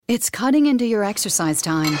It's cutting into your exercise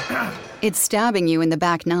time. It's stabbing you in the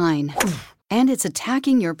back nine. And it's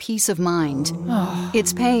attacking your peace of mind.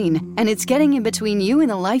 It's pain, and it's getting in between you and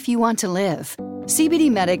the life you want to live.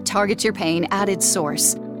 CBD Medic targets your pain at its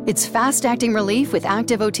source. It's fast-acting relief with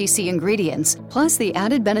active OTC ingredients, plus the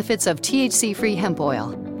added benefits of THC-free hemp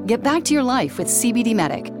oil. Get back to your life with CBD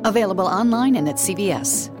Medic, available online and at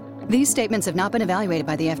CVS. These statements have not been evaluated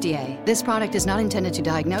by the FDA. This product is not intended to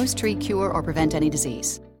diagnose, treat, cure, or prevent any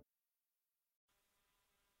disease.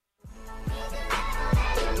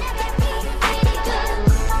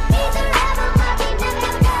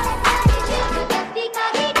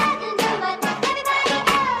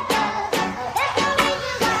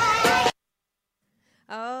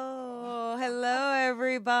 Oh, hello,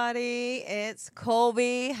 everybody. It's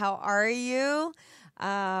Colby. How are you?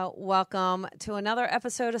 Welcome to another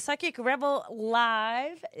episode of Psychic Rebel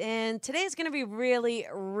Live. And today is going to be really,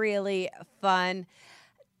 really fun.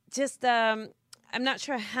 Just, I'm not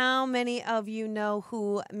sure how many of you know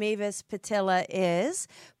who Mavis Pittilla is,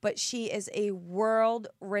 but she is a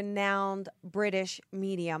world-renowned British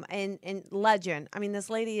medium and legend. I mean, this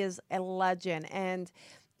lady is a legend. And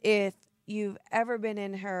if you've ever been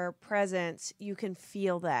in her presence, you can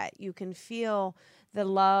feel that. You can feel the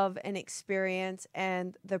love and experience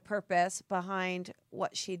and the purpose behind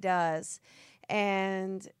what she does.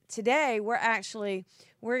 And today we're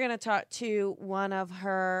going to talk to one of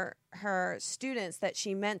her students that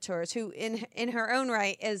she mentors, who in her own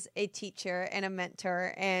right is a teacher and a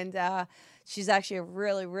mentor. And she's actually a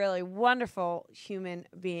really, really wonderful human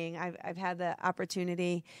being. I've had the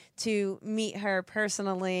opportunity to meet her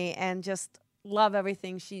personally and just love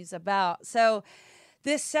everything she's about. So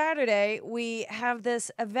this Saturday we have this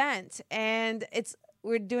event, and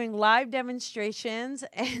we're doing live demonstrations,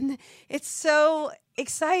 and it's so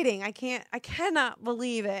exciting. I cannot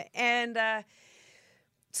believe it. And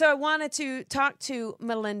so I wanted to talk to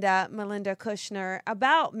Melinda Kushner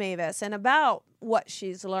about Mavis and about what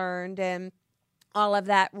she's learned and all of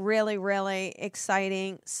that really, really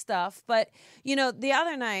exciting stuff. But, you know, the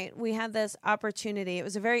other night we had this opportunity. It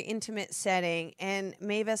was a very intimate setting, and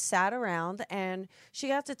Mavis sat around and she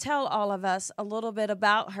got to tell all of us a little bit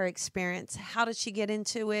about her experience. How did she get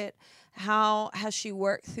into it? How has she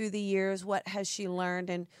worked through the years? What has she learned,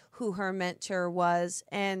 and who her mentor was?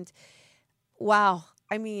 And wow,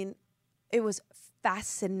 I mean, it was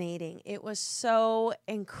fascinating. It was so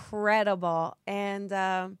incredible.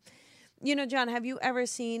 And, you know, John, have you ever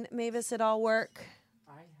seen Mavis at all work?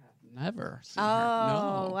 I have never seen her.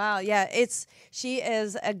 Oh, No. wow. Yeah, she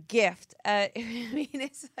is a gift. I mean,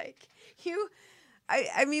 it's like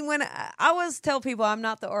I mean, when I always tell people I'm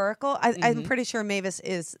not the oracle, I'm pretty sure Mavis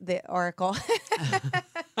is the oracle.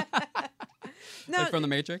 No, Like from The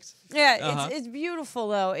Matrix? Yeah, it's beautiful,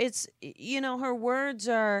 though. It's, you know, her words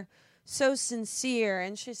are so sincere,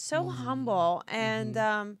 and she's so humble,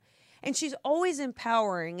 and she's always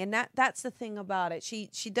empowering, and that's the thing about it.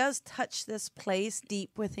 She does touch this place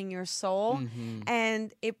deep within your soul,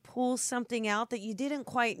 and it pulls something out that you didn't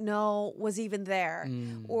quite know was even there,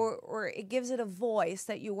 or it gives it a voice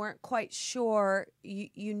that you weren't quite sure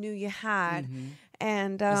you knew you had.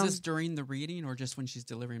 And is this during the reading or just when she's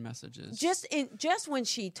delivering messages? Just when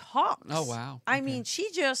she talks. Oh, wow. I mean,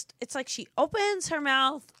 it's like she opens her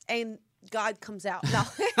mouth and God comes out. No.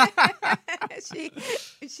 So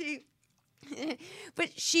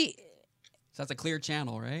that's a clear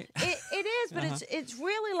channel, right? It is, but it's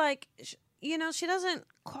really like, you know, she doesn't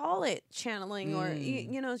call it channeling or,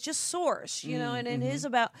 you know, it's just source, you know, and it is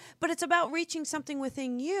about, but it's about reaching something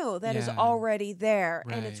within you that is already there.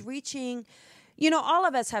 Right. And it's reaching, you know, all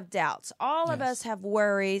of us have doubts. All of us have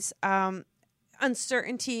worries,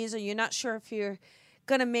 uncertainties, or you're not sure if you're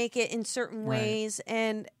going to make it in certain ways.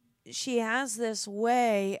 And she has this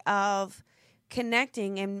way of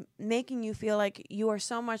connecting and making you feel like you are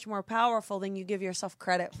so much more powerful than you give yourself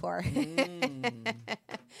credit for.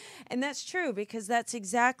 And that's true, because that's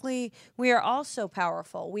exactly, we are all so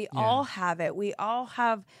powerful. We all have it. We all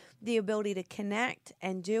have the ability to connect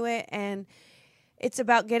and do it. And it's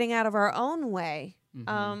about getting out of our own way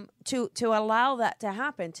to allow that to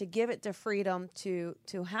happen, to give it the freedom to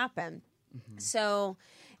happen. So,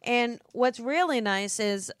 and what's really nice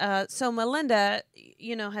is, so Melinda,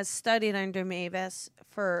 you know, has studied under Mavis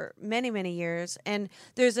for many, many years. And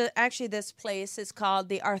there's actually this place, it's called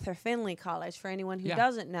the Arthur Findlay College, for anyone who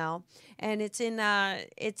doesn't know. And it's in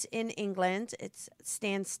England. It's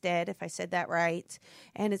Stansted, if I said that right.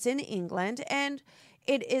 And it's in England. And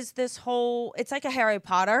it is this whole, it's like a Harry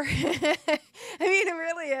Potter. I mean, it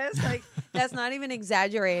really is. Like, that's not even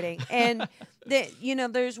exaggerating. And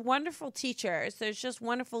there's wonderful teachers. There's just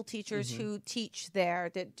wonderful teachers who teach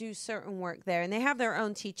there, that do certain work there, and they have their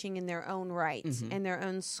own teaching in their own rights and their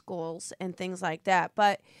own schools and things like that.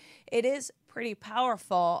 But it is pretty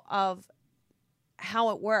powerful of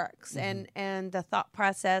how it works and the thought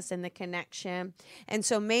process and the connection. And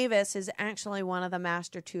so Mavis is actually one of the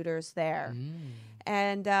master tutors there.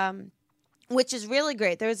 And which is really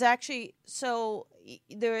great. There's actually,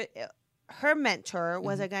 her mentor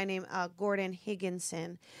was a guy named Gordon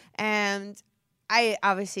Higginson. And I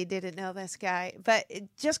obviously didn't know this guy, but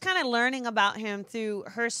just kind of learning about him through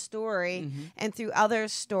her story and through other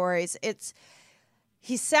stories,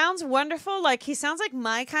 he sounds wonderful. Like, he sounds like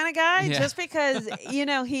my kind of guy, just because,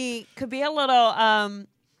 he could be a little,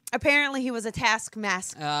 apparently he was a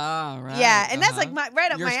taskmaster. Ah, right. Yeah, and that's like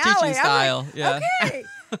right up Your my teaching alley. style. I'm like, Yeah. okay.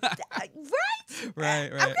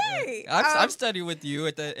 Right. Okay. I've studied with you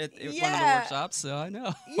at one of the workshops, so I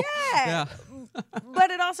know. Yeah. But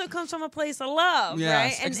it also comes from a place of love,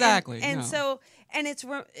 Yes, right? exactly. And so, and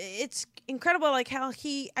it's incredible, like how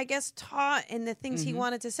he, I guess, taught and the things he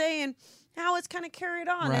wanted to say, and how it's kind of carried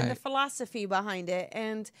on and the philosophy behind it.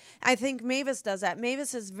 And I think Mavis does that.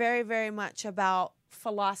 Mavis is very, very much about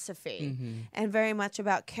philosophy and very much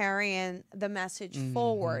about carrying the message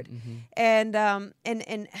forward and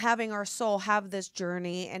having our soul have this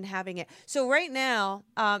journey and having it. So right now,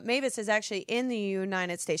 Mavis is actually in the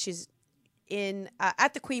United States. She's in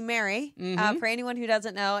at the Queen Mary. For anyone who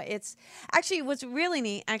doesn't know, it's actually what's really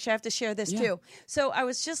neat. Actually, I have to share this too. So I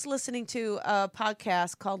was just listening to a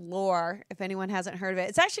podcast called Lore. If anyone hasn't heard of it,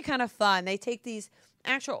 it's actually kind of fun. They take these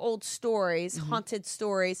actual old stories, haunted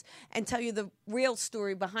stories, and tell you the real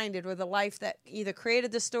story behind it, or the life that either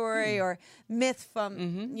created the story or myth from,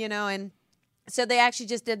 and so they actually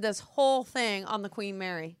just did this whole thing on the Queen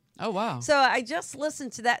Mary. Oh, wow. So I just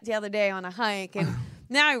listened to that the other day on a hike, and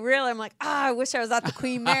now I'm like, I wish I was at the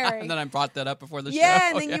Queen Mary. And then I brought that up before the show. Yeah,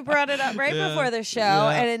 and then you brought it up right before the show,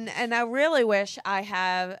 and I really wish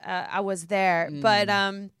I was there. But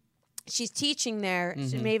she's teaching there.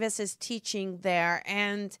 Mavis is teaching there,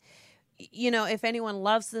 and if anyone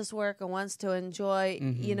loves this work and wants to enjoy,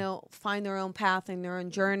 find their own path and their own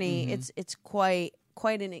journey, it's quite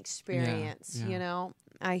an experience.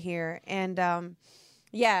 I hear, and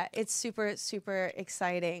it's super, super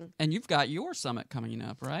exciting. And you've got your summit coming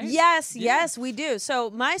up, right? Yes, we do. So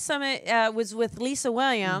my summit was with Lisa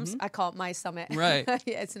Williams. I call it my summit. Right.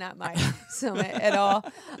 It's not my summit at all.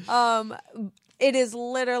 It is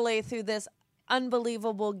literally through this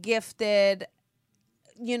unbelievable, gifted,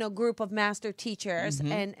 group of master teachers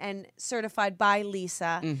and certified by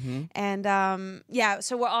Lisa. And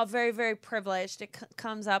so we're all very, very privileged. It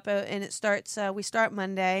comes up and it starts, we start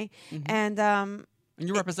Monday. And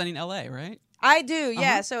you're representing LA, right? I do,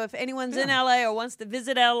 yeah. So if anyone's in LA or wants to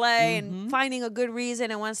visit LA and finding a good reason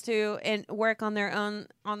and wants to work on their own,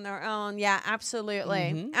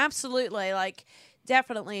 absolutely. Absolutely. Like,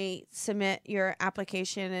 definitely submit your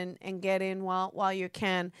application and get in while you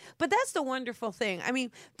can. But that's the wonderful thing. I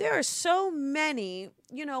mean, there are so many,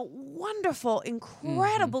 wonderful,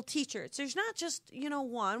 incredible teachers. There's not just,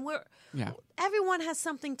 one. Everyone has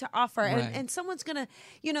something to offer. Right. And someone's going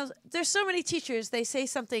to, there's so many teachers, they say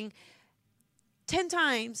something 10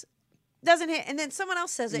 times, doesn't hit, and then someone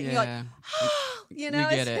else says it, and you're like, oh, you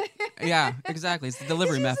get it. Yeah, exactly. It's the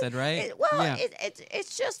delivery method, right?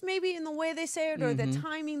 It's just maybe in the way they say it or the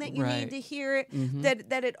timing that you need to hear it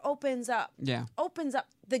that it opens up. Yeah. Opens up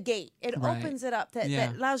the gate. It opens it up that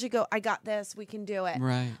allows you to go, I got this, we can do it.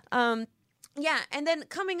 Right. And then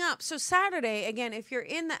coming up, so Saturday, again, if you're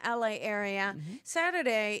in the LA area,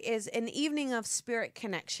 Saturday is an evening of spirit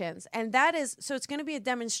connections. And that is, so it's going to be a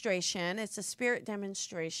demonstration. It's a spirit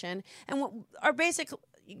demonstration. And what our basic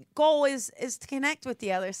goal is to connect with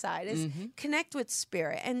the other side, is connect with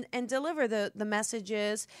spirit and deliver the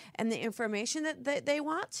messages and the information that they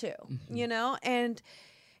want to, and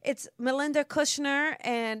it's Melinda Kushner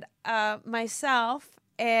and myself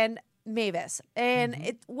and Mavis,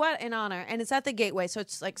 and what an honor. And it's at the Gateway, so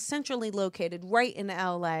it's like centrally located right in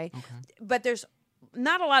LA. But there's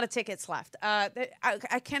not a lot of tickets left. I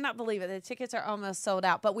cannot believe it. The tickets are almost sold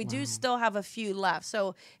out, but we do still have a few left.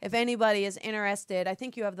 So if anybody is interested, I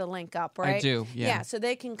think you have the link up, right? I do, yeah. So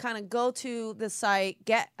they can kind of go to the site,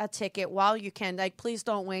 get a ticket while you can. Like, please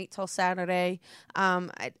don't wait till Saturday.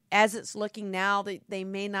 As it's looking now, they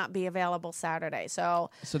may not be available Saturday. So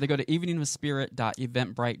they go to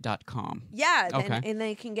eveningwithspirit.eventbrite.com. Yeah, and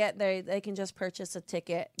they can they can just purchase a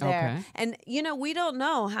ticket there. Okay. And we don't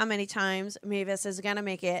know how many times Mavis is going to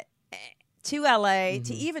make it to LA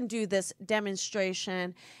to even do this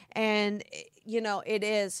demonstration. And it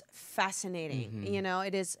is fascinating.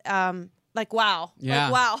 It is like wow. Yeah.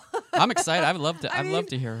 Like, wow. I'm excited. I'd love to. I'd mean, love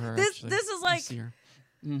to hear her. This is like,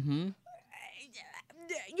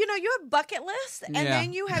 you know, you have bucket lists, and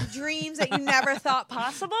then you have dreams that you never thought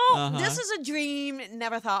possible. This is a dream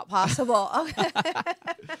never thought possible. Okay.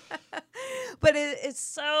 But it's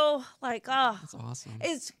so like, oh, that's awesome.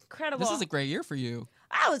 It's incredible. This is a great year for you.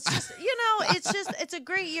 Oh, it's just, you know, it's a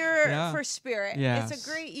great year for spirit. Yes. It's a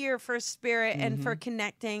great year for spirit and for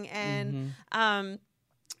connecting and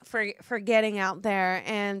for getting out there.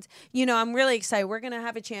 And, you know, I'm really excited. We're going to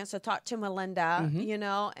have a chance to talk to Melinda, you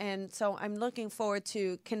know, and so I'm looking forward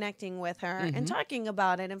to connecting with her and talking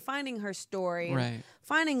about it and finding her story and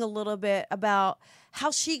finding a little bit about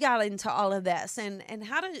how she got into all of this and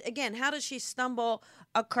how does she stumble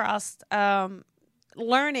across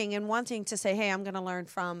learning and wanting to say, hey, I'm going to learn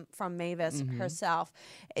from Mavis herself.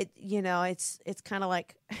 You know, it's kind of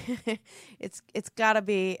like it's got to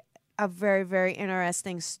be a very, very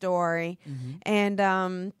interesting story.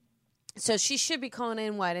 And so she should be calling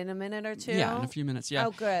in, in a minute or two? Yeah, in a few minutes, yeah.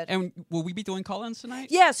 Oh, good. And will we be doing call-ins tonight?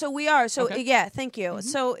 Yeah, so we are. So, okay. Yeah, thank you.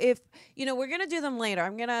 So if, you know, we're going to do them later.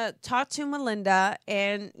 I'm going to talk to Melinda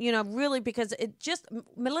and, you know, really because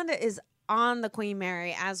Melinda is on the Queen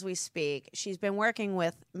Mary as we speak. She's been working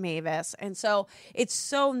with Mavis, and so it's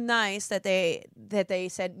so nice that they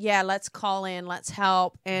said, yeah, let's call in, let's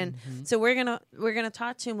help. And so we're gonna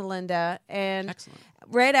talk to Melinda, and excellent.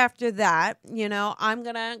 Right after that, you know, I'm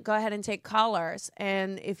gonna go ahead and take callers.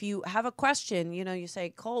 And if you have a question, you know, you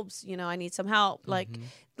say, Colbs, you know, I need some help. Like,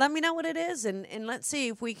 let me know what it is, and let's see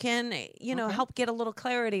if we can, you know, help get a little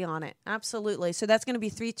clarity on it. Absolutely. So that's going to be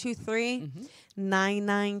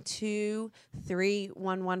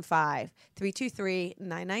 323-992-3115.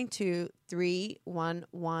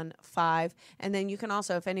 323-992-3115. And then you can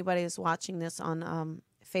also, if anybody is watching this on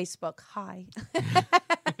Facebook, hi.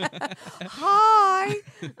 Hi.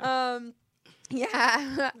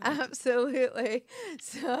 Yeah, absolutely.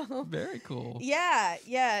 So very cool. Yeah.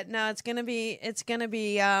 No, it's gonna be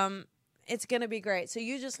great. So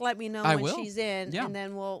you just let me know when she's in, and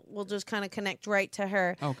then we'll just kind of connect right to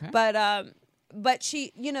her. Okay. But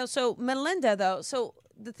she, you know, so Melinda though. So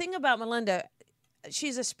the thing about Melinda,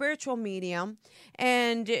 she's a spiritual medium,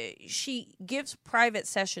 and she gives private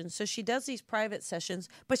sessions. So she does these private sessions,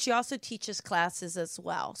 but she also teaches classes as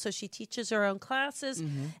well. So she teaches her own classes,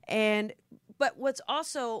 but what's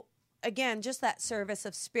also, again, just that service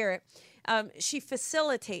of spirit, she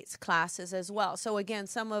facilitates classes as well. So again,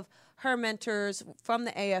 some of her mentors from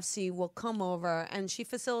the AFC will come over, and she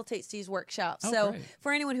facilitates these workshops. So great.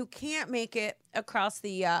 For anyone who can't make it across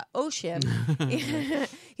the ocean,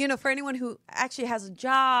 you know, for anyone who actually has a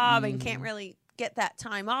job and can't really get that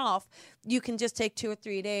time off, you can just take 2 or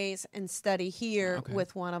 3 days and study here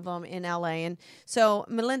with one of them in LA. And so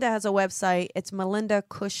Melinda has a website. It's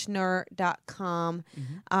melindakushner.com,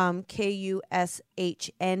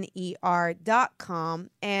 KUSHNER.com.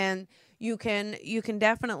 And you can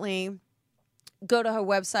definitely go to her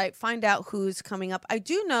website, find out who's coming up. I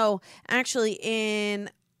do know actually in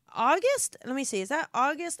August, let me see, is that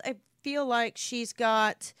August? I feel like she's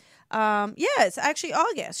got it's actually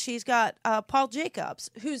August. She's got Paul Jacobs,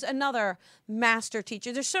 who's another master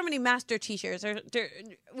teacher. There's so many master teachers.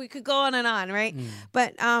 We could go on and on, right?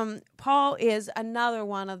 But Paul is another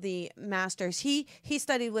one of the masters. He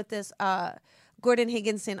studied with this Gordon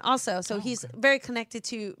Higginson also, so he's very connected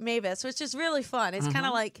to Mavis, which is really fun. It's kind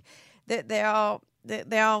of like they all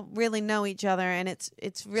really know each other, and it's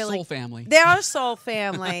really soul family. They are soul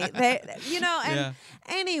family. They, you know, and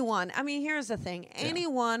anyone. I mean, here's the thing: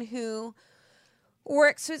 anyone who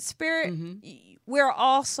works with spirit, we're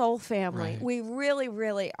all soul family. Right. We really,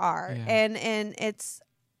 really are, and it's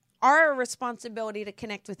our responsibility to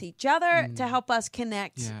connect with each other to help us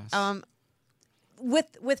connect. Yes.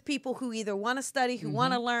 With people who either want to study, who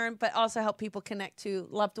want to learn, but also help people connect to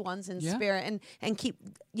loved ones in spirit and keep,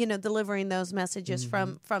 you know, delivering those messages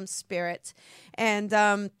from spirit. And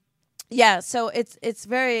so it's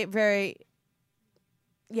very, very,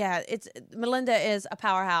 it's Melinda is a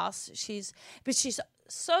powerhouse. She's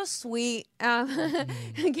so sweet.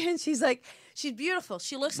 Again, she's beautiful.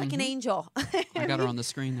 She looks like an angel. I got her on the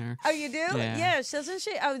screen there. Oh, you do? Yeah. Yes, doesn't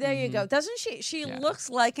she? Oh, there you go. Doesn't she? She looks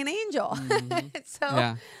like an angel.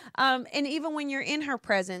 So, and even when you're in her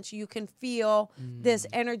presence, you can feel this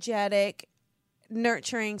energetic,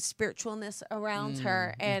 nurturing spiritualness around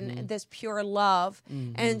her and this pure love.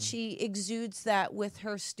 And she exudes that with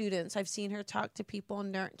her students. I've seen her talk to people,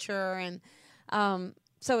 nurture, and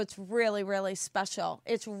so it's really, really special.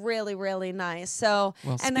 It's really, really nice. So,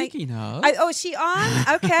 well, and speaking of, is she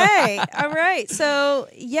on? Okay, all right. So,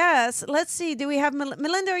 yes, let's see. Do we have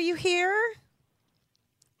Melinda? Are you here?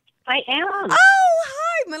 I am. Oh,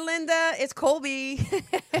 hi, Melinda. It's Colby.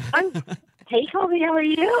 Hey, Colby, how are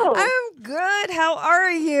you? I'm good. How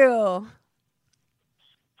are you?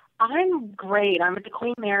 I'm great. I'm at the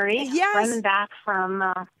Queen Mary. Yes. Running back from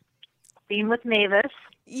being with Mavis.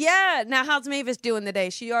 Yeah. Now, how's Mavis doing today?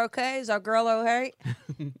 She okay? Is our girl okay?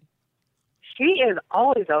 She is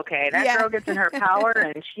always okay. That girl gets in her power,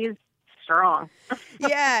 and she's strong.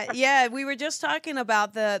 Yeah. We were just talking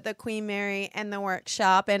about the Queen Mary and the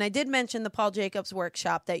workshop, and I did mention the Paul Jacobs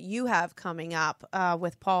workshop that you have coming up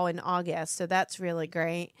with Paul in August, so that's really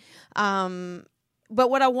great. But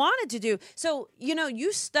what I wanted to do, so,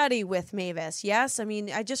 you study with Mavis, yes? I mean,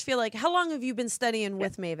 I just feel like, how long have you been studying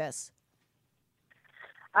with Mavis?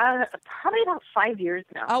 Probably about 5 years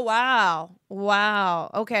now. Oh,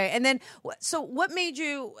 wow. Okay. And then, so what made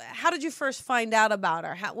you, how did you first find out about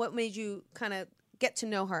her? What made you kind of get to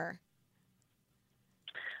know her?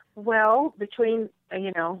 Well, between,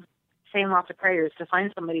 saying lots of prayers to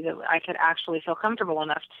find somebody that I could actually feel comfortable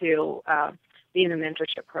enough to be in a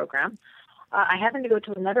mentorship program. I happened to go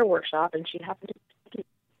to another workshop, and she happened to.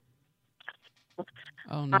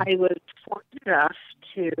 Oh, no. I was fortunate enough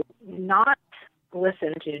to not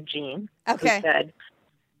listen to Jean, Okay. who said,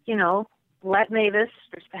 let Mavis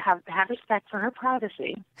have respect for her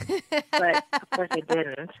privacy. But, of course, I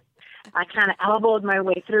didn't. I kind of elbowed my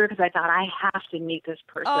way through because I thought, I have to meet this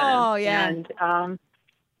person. Oh, yeah.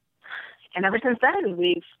 And ever since then,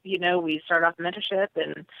 we started off mentorship,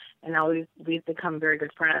 and now we've become very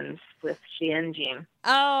good friends with she and Jean.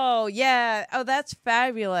 Oh, yeah. Oh, that's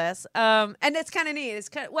fabulous. And it's kind of neat. It's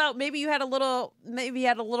maybe you had a little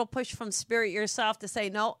push from spirit yourself to say,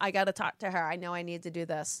 no, I got to talk to her. I know I need to do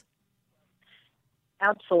this.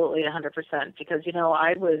 Absolutely, 100%. Because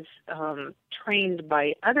I was trained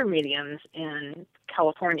by other mediums in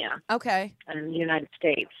California. Okay. And the United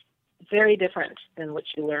States. Very different than what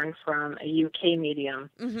you learn from a UK medium.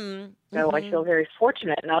 Mm-hmm. So I feel very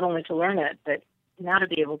fortunate not only to learn it, but now to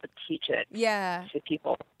be able to teach it to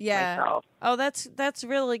people myself. Oh, that's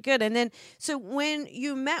really good. And then, so when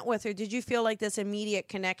you met with her, did you feel like this immediate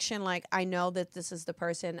connection? Like, I know that this is the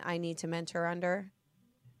person I need to mentor under?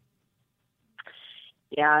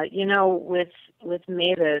 Yeah, with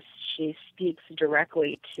Mavis, she speaks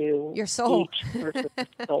directly to your soul. Each person's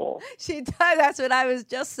soul. She does. That's what I was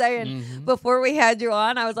just saying before we had you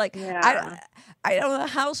on. I was like, I don't know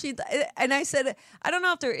how and I said, I don't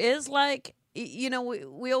know if there is like,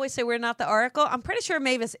 we always say we're not the oracle. I'm pretty sure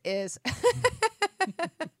Mavis is.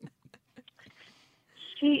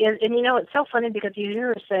 She is. And, it's so funny because you hear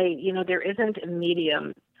her say, there isn't a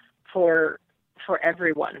medium for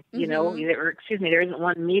everyone, there isn't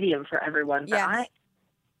one medium for everyone. But yes.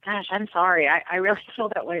 I'm sorry. I really feel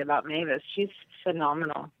that way about Mavis. She's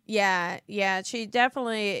phenomenal. Yeah. She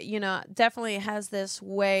definitely has this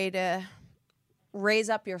way to raise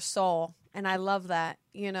up your soul. And I love that,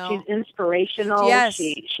 She's inspirational. Yes.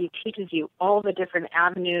 She teaches you all the different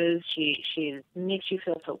avenues. She makes you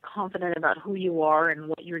feel so confident about who you are and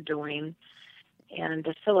what you're doing. And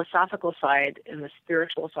the philosophical side and the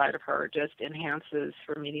spiritual side of her just enhances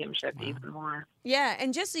her mediumship even more. Yeah,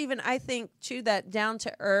 and just even, I think, too, that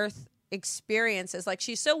down-to-earth experiences. Like,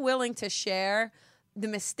 she's so willing to share the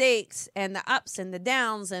mistakes and the ups and the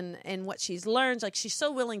downs and what she's learned. Like, she's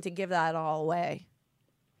so willing to give that all away.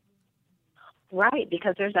 Right,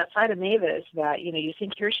 because there's that side of Mavis that, you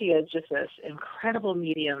think here she is, just this incredible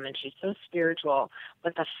medium, and she's so spiritual.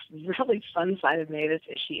 But the really fun side of Mavis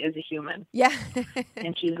is she is a human. Yeah.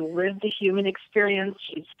 And she's lived the human experience.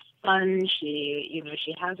 She's fun. She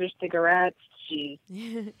has her cigarettes. She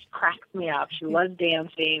cracks me up. She loves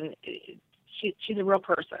dancing. She's a real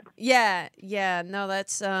person. Yeah. No,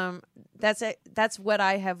 that's what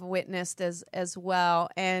I have witnessed as well.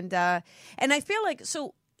 And I feel like,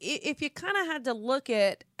 so if you kind of had to look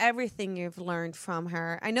at everything you've learned from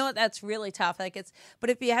her, I know that's really tough. But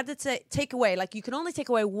if you had to take away, like, you can only take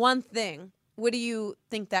away one thing, what do you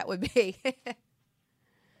think that would be?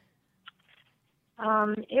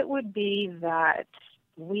 It would be that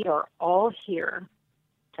we are all here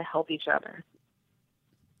to help each other.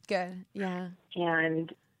 Good. Yeah.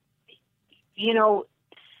 And,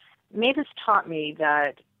 Mavis taught me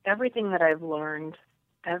that everything that I've learned,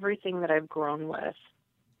 everything that I've grown with,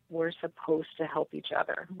 we're supposed to help each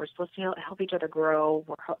other. We're supposed to help each other grow.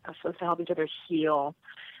 We're supposed to help each other heal,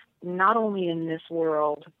 not only in this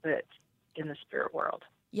world, but in the spirit world.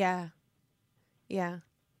 Yeah. Because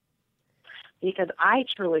I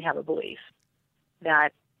truly have a belief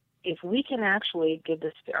that if we can actually give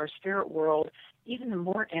our spirit world even the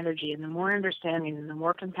more energy and the more understanding and the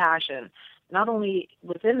more compassion, not only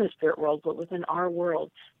within the spirit world, but within our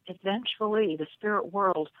world, eventually the spirit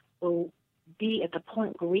world will be at the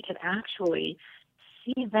point where we can actually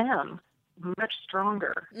see them much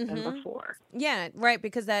stronger than before. Yeah, right,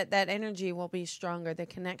 because that energy will be stronger. The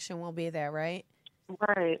connection will be there, right?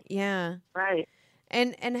 Right. Yeah. Right.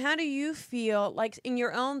 And how do you feel like in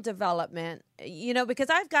your own development, you know, because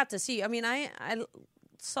I've got to see, I mean, I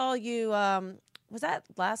saw you, was that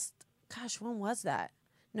when was that?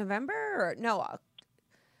 November or no?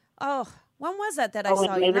 When was that I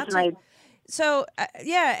saw you? So,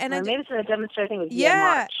 and maybe it's a demonstration. I think it was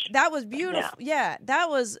March. That was beautiful. Yeah, that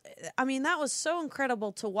was so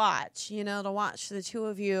incredible to watch, you know, to watch the two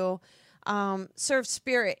of you serve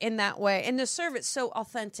spirit in that way and to serve it so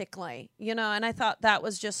authentically, you know, and I thought that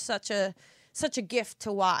was just such a gift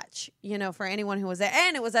to watch, you know, for anyone who was there.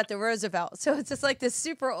 And it was at the Roosevelt. So it's just like this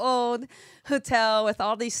super old hotel with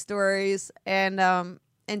all these stories, and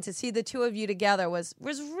to see the two of you together was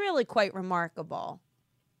really quite remarkable.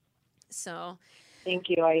 So thank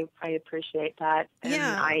you. I appreciate that. And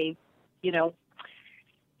yeah.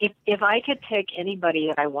 If I could pick anybody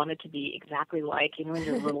that I wanted to be exactly like, you know, when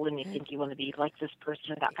you're little and you think you want to be like this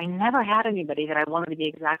person or that, I never had anybody that I wanted to be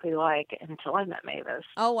exactly like until I met Mavis.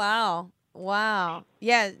 Oh, wow.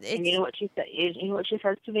 Yeah. And you know what she said? You know what she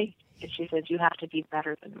says to me? She says, "You have to be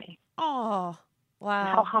better than me." Oh,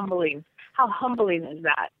 wow. How humbling. How humbling is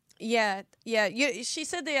that? Yeah. She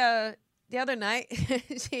said the other night,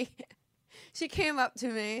 she came up to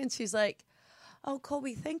me and she's like, "Oh,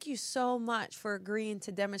 Colby, thank you so much for agreeing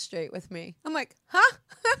to demonstrate with me." I'm like, huh?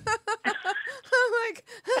 I'm like,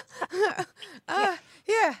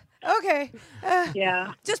 yeah, okay.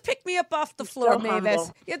 Yeah. Just pick me up off the floor, so Mavis.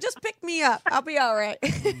 Humble. Yeah, just pick me up. I'll be all right.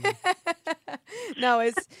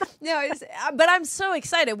 But I'm so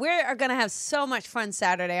excited. We are going to have so much fun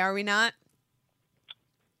Saturday, are we not?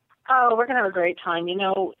 Oh, we're going to have a great time. You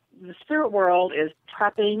know, the spirit world is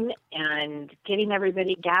prepping and getting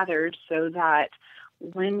everybody gathered so that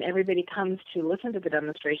when everybody comes to listen to the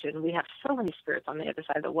demonstration, we have so many spirits on the other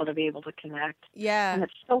side that want to be able to connect. Yeah. And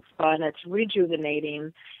it's so fun. It's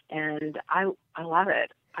rejuvenating. And I love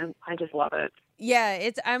it. I just love it. Yeah,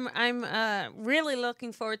 I'm really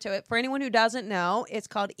looking forward to it. For anyone who doesn't know, it's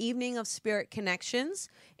called Evening of Spirit Connections.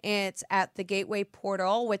 It's at the Gateway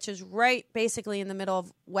Portal, which is right basically in the middle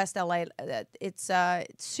of West LA. It's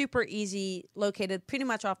super easy, located pretty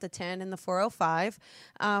much off the 10 and the 405.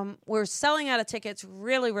 We're selling out of tickets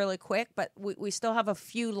really, really quick, but we still have a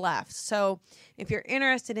few left. So if you're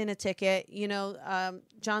interested in a ticket, you know,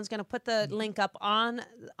 John's going to put the link up on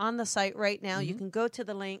the site right now. You can go to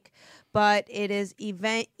the link, but it is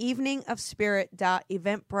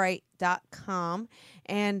eveningofspirit.eventbrite.com,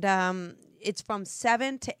 and it's from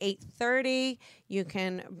 7 to 8:30. You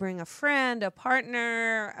can bring a friend, a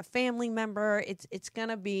partner, a family member. It's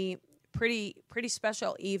gonna be pretty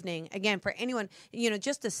special evening. Again, for anyone, you know,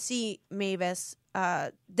 just to see Mavis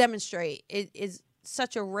demonstrate, it is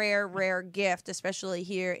such a rare gift, especially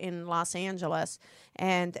here in Los Angeles.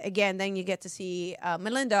 And again, then you get to see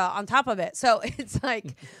Melinda on top of it. So it's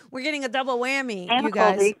like we're getting a double whammy, and you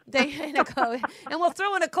guys. Colby. And we'll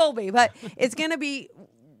throw in a Colby, but it's going to be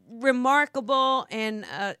remarkable. And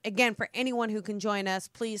again, for anyone who can join us,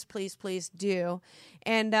 please do.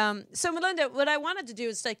 And so Melinda, what I wanted to do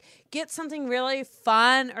is like get something really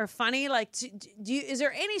fun or funny. Like, is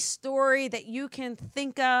there any story that you can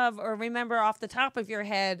think of or remember off the top of your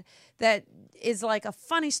head that is like a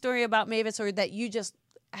funny story about Mavis, or that you just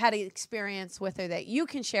had an experience with her that you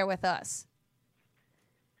can share with us?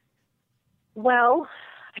 Well,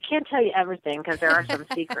 I can't tell you everything because there are some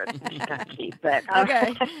secrets that you got to keep. But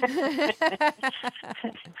okay,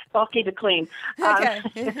 I'll keep it clean. Okay,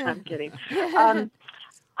 I'm kidding.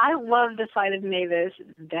 I love the side of Mavis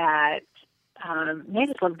that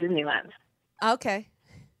Mavis loves Disneyland. Okay.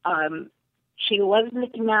 She loves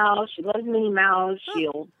Mickey Mouse. She loves Minnie Mouse.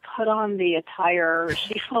 She'll put on the attire.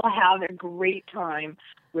 She will have a great time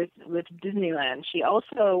with Disneyland. She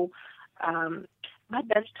also, my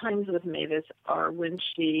best times with Mavis are when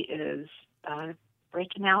she is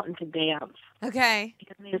breaking out into dance. Okay.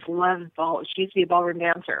 Because Mavis loves ball. She used to be a ballroom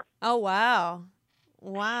dancer. Oh, wow.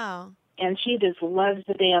 And she just loves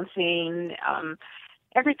the dancing.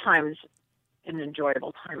 Every time is an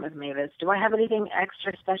enjoyable time with Mavis. Do I have anything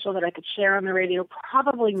extra special that I could share on the radio?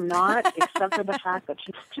 Probably not, except for the fact that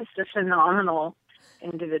she's just a phenomenal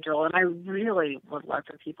individual. And I really would love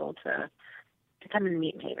for people to come and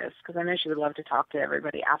meet Mavis, because I know she would love to talk to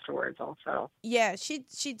everybody afterwards also. Yeah, she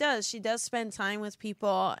does. She does spend time with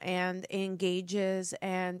people and engages,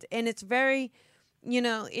 and it's very, you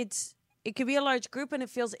know, it could be a large group and it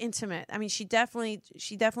feels intimate. I mean, she definitely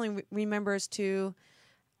remembers to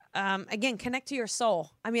again, connect to your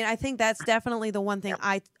soul. I mean, I think that's definitely the one thing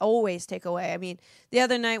I always take away. I mean, the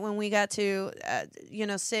other night when we got to,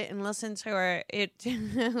 sit and listen to her,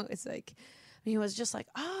 it's like, it was just like,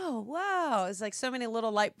 oh, wow. It's like so many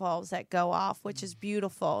little light bulbs that go off, which is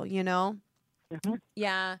beautiful, Mm-hmm.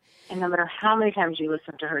 Yeah. And no matter how many times you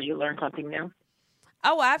listen to her, you learn something new.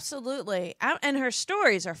 Oh, absolutely. And her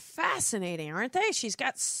stories are fascinating, aren't they? She's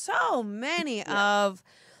got so many of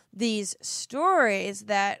these stories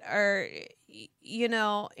that are,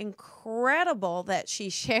 incredible that she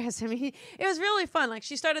shares. I mean, it was really fun. Like,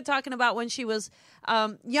 she started talking about when she was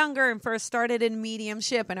younger and first started in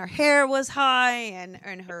mediumship, and her hair was high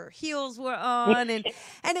and her heels were on. And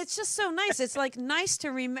it's just so nice. It's like nice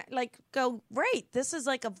to go, great, this is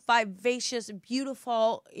like a vivacious,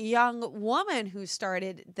 beautiful young woman who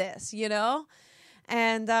started this,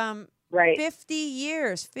 And right. 50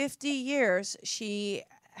 years she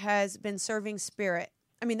has been serving spirit.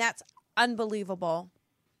 I mean, that's unbelievable.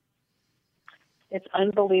 It's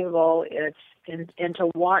unbelievable. And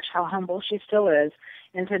to watch how humble she still is,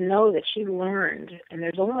 and to know that she learned, and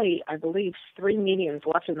there's only, I believe, 3 mediums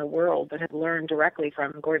left in the world that have learned directly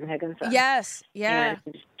from Gordon Higginson. Yes, yeah.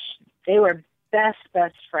 And they were best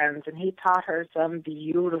friends, and he taught her some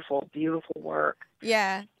beautiful, beautiful work.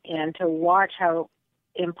 Yeah. And to watch how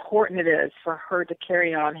important it is for her to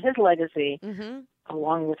carry on his legacy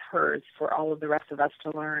along with hers for all of the rest of us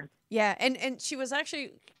to learn. Yeah, and she was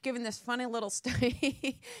actually giving this funny little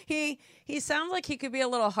story. He sounds like he could be a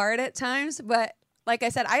little hard at times, but like I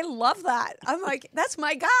said, I love that. I'm like, that's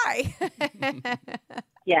my guy.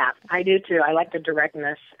 Yeah, I do too. I like the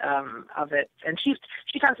directness of it. And she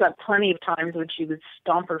talks about plenty of times when she would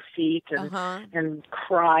stomp her feet and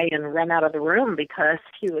cry and run out of the room because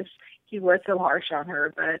he was so harsh on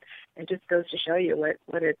her. But it just goes to show you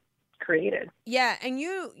what it created. Yeah, and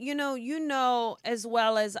you know as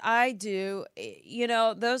well as I do,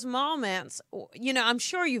 those moments, I'm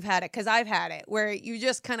sure you've had it because I've had it, where you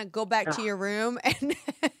just kind of go back to your room and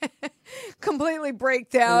completely break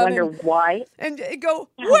down. And wonder why. And go,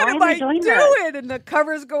 what am I doing? And the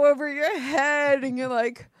covers go over your head and you're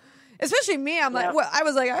like, especially me, I'm like, well, I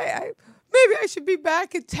was like, I maybe I should be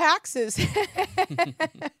back in taxes.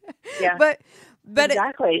 Yeah. But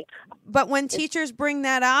exactly. But when teachers bring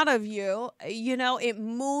that out of you, it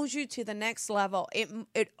moves you to the next level.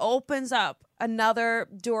 It opens up another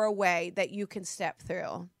doorway that you can step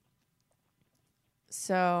through.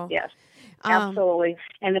 So yes, absolutely,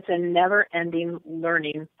 and it's a never-ending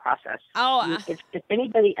learning process. Oh, if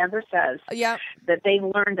anybody ever says that they've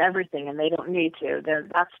learned everything and they don't need to, then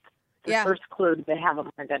that's the first clue that they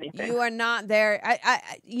haven't learned anything. You are not there.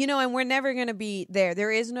 And we're never going to be there. There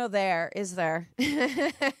is no there, is there?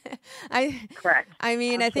 Correct. I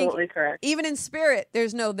mean, absolutely I think correct. Even in spirit,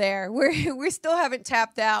 there's no there. We still haven't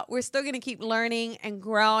tapped out. We're still going to keep learning and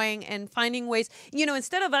growing and finding ways.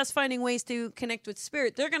 Instead of us finding ways to connect with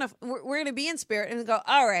spirit, we're going to be in spirit and go,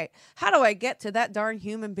 all right, how do I get to that darn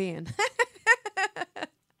human being?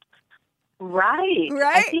 Right.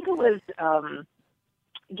 I think it was.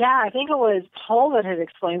 I think it was Paul that had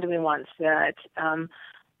explained to me once that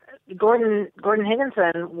Gordon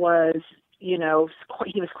Higginson was, he was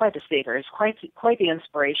quite the speaker. He was quite the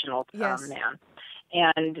inspirational man.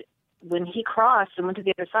 And when he crossed and went to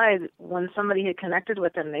the other side, when somebody had connected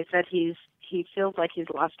with him, they said he feels like he's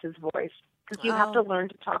lost his voice. Because you have to learn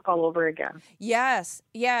to talk all over again. Yes,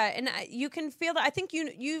 yeah, and you can feel that. I think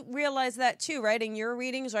you realize that too, right? In your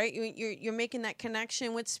readings, right? You're making that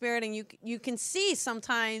connection with spirit, and you can see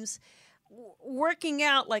sometimes working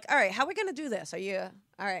out like, all right, how are we going to do this? Are you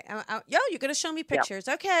all right? You're going to show me pictures,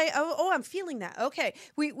 okay? Oh, I'm feeling that. Okay,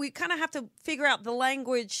 we kind of have to figure out the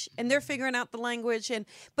language, and they're figuring out the language,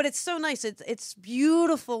 but it's so nice. It's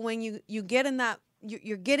beautiful when you get in that.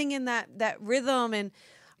 You're getting in that rhythm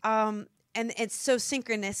and it's so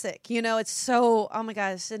synchronistic, it's so, oh my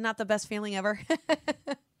gosh, it's not the best feeling ever.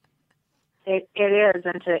 It is,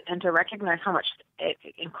 and to recognize how much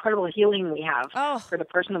incredible healing we have for the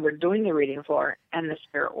person that we're doing the reading for and the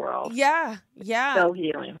spirit world. Yeah. So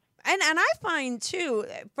healing. And I find too,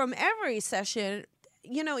 from every session,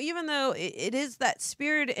 even though it is that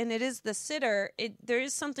spirit and it is the sitter, there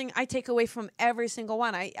is something I take away from every single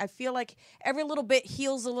one. I feel like every little bit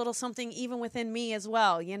heals a little something even within me as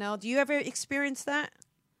well. Do you ever experience that?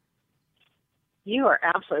 You are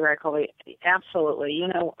absolutely right, Colby. Absolutely.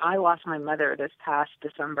 I lost my mother this past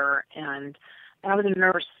December, and I was a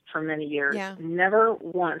nurse for many years. Yeah. Never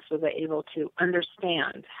once was I able to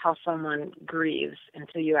understand how someone grieves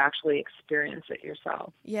until you actually experience it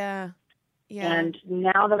yourself. Yeah. Yeah. And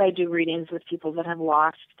now that I do readings with people that have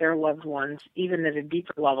lost their loved ones, even at a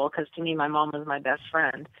deeper level, because to me, my mom was my best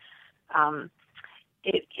friend,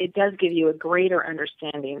 it does give you a greater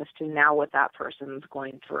understanding as to now what that person's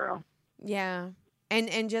going through. Yeah.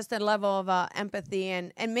 And just a level of empathy.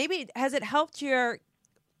 And maybe, has it helped your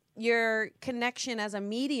connection as a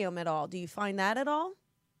medium at all? Do you find that at all?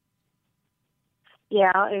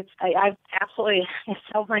 Yeah, I've absolutely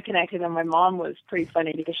helped my connection, and my mom was pretty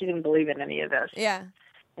funny because she didn't believe in any of this. Yeah.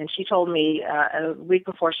 And she told me a week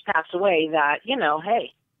before she passed away that,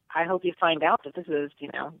 hey, I hope you find out that this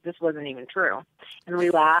wasn't even true. And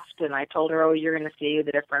we laughed, and I told her, oh, you're going to see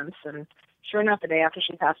the difference. And sure enough, the day after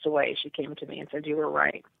she passed away, she came to me and said, you were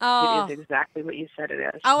right. Oh. It is exactly what you said it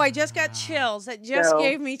is. Oh, I just got chills. It just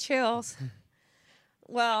gave me chills.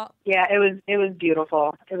 Well. Yeah, it was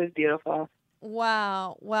beautiful. It was beautiful.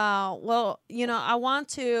 Wow. Well, I want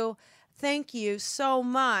to thank you so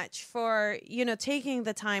much for, taking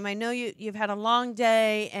the time. I know you've had a long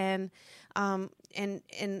day, and I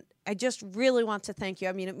just really want to thank you.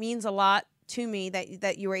 I mean, it means a lot to me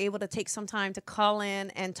that you were able to take some time to call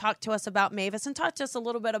in and talk to us about Mavis and talk to us a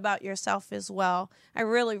little bit about yourself as well. I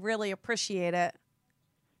really, really appreciate it.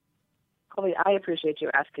 Colby, I appreciate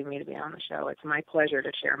you asking me to be on the show. It's my pleasure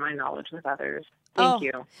to share my knowledge with others. Thank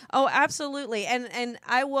you. Oh, absolutely. And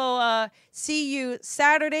I will see you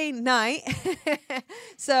Saturday night.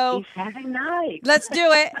 So Saturday night. Let's do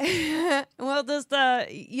it. We'll just, All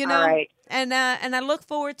right. And I look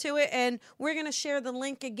forward to it. And we're going to share the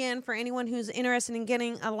link again for anyone who's interested in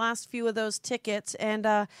getting a last few of those tickets. And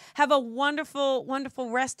have a wonderful, wonderful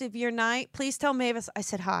rest of your night. Please tell Mavis I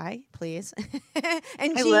said hi, please. And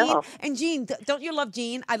I Jean, will. and Jean, don't you love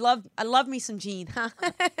Jean? I love me some Jean.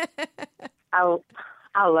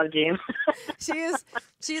 I love Jean. She's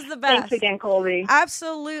the best. Thanks again, Colby.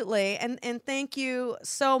 Absolutely. And thank you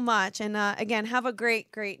so much. And again, have a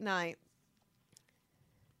great, great night.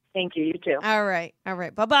 Thank you. You too. All right.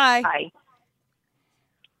 Bye-bye. Bye.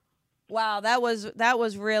 Wow, that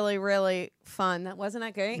was really, really fun. Wasn't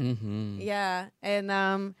that great? Mm-hmm. Yeah.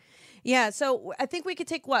 And yeah, so I think we could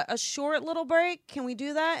take a short little break. Can we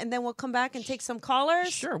do that? And then we'll come back and take some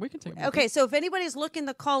callers. Sure, we can take a Okay, so if anybody's looking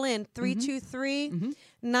to call in,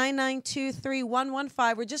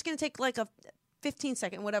 323-992-3115. We're just going to take like a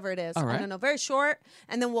 15-second, whatever it is. All right. I don't know, very short.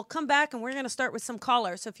 And then we'll come back and we're going to start with some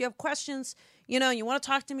callers. So if you have questions, you want to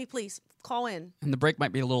talk to me, please call in. And the break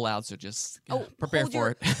might be a little loud, so just prepare for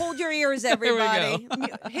it. Hold your ears, everybody.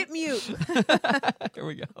 Hit mute. Here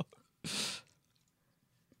we go.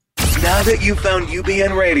 Now that you've found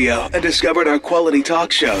UBN Radio and discovered our quality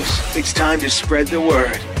talk shows, it's time to spread the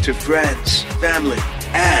word to friends, family,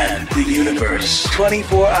 and the universe.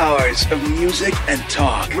 24 hours of music and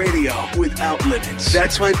talk. Radio without limits.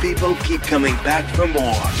 That's why people keep coming back for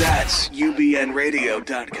more. That's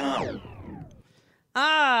UBNradio.com.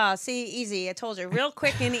 See, easy. I told you. Real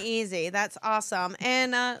quick and easy. That's awesome.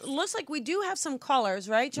 And looks like we do have some callers,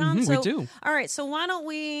 right, John? Mm-hmm, we do. All right, so why don't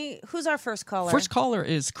who's our first caller? First caller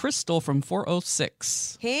is Crystal from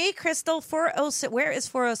 406. Hey, Crystal, 406. Where is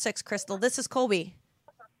 406, Crystal? This is Colby.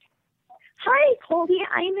 Hi, Colby.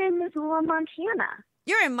 I'm in Missoula, Montana.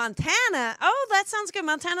 You're in Montana? Oh, that sounds good.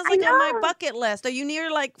 Montana's like on my bucket list. Are you near,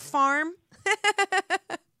 farm?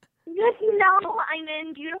 No, I'm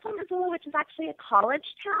in beautiful Missoula, which is actually a college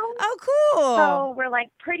town. Oh, cool. So we're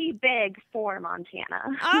pretty big for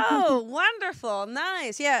Montana. Oh, wonderful.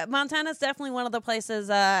 Nice. Yeah, Montana's definitely one of the places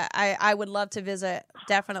I would love to visit.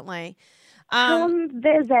 Definitely. Come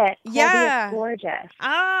visit. Yeah. It's gorgeous.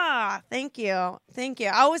 Thank you. We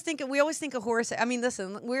always think of horses. I mean,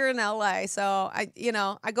 listen, we're in LA, so I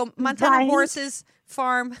go Montana horses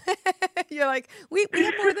farm. You're like, we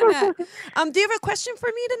have more than that. Do you have a question for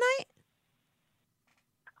me tonight?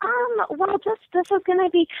 Well, this is going to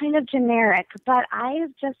be kind of generic, but I've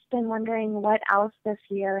just been wondering what else this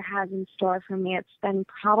year has in store for me. It's been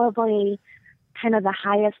probably kind of the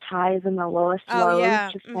highest highs and the lowest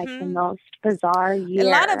lows, just like the most bizarre year. A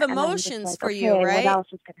lot of emotions for you, right? What else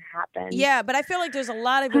is going to happen? Yeah, but I feel like there's a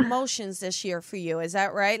lot of emotions this year for you. Is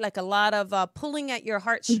that right? Like a lot of pulling at your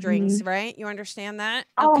heartstrings, right? You understand that?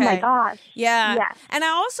 Oh my gosh. Yeah. Yes. And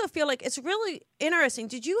I also feel like it's really interesting.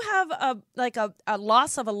 Did you have a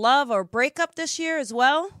loss of a love or breakup this year as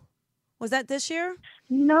well? Was that this year?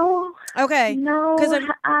 No. Okay. No. Because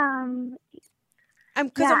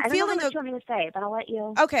I'm I don't feeling know what you want me to say, but I'll let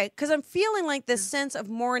you. okay, because I'm feeling like this sense of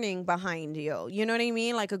mourning behind you. You know what I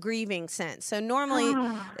mean? Like a grieving sense. So normally,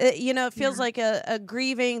 it feels like a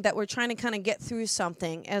grieving that we're trying to kind of get through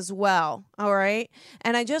something as well. All right.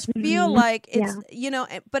 And I just feel like it's,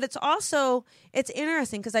 but it's also, it's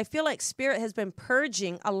interesting because I feel like Spirit has been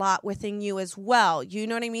purging a lot within you as well. You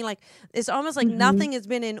know what I mean? Like it's almost like nothing has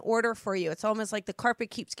been in order for you. It's almost like the carpet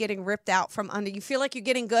keeps getting ripped out from under. You feel like you're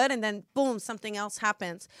getting good and then boom, something else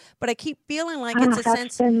happens. But I keep feeling like it's a that's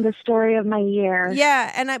sense. been the story of my year.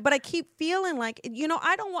 Yeah, but I keep feeling like,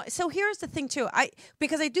 I don't want. So here's the thing too.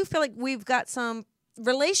 Because I do feel like we've got some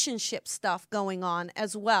relationship stuff going on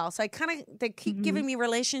as well. So they keep giving me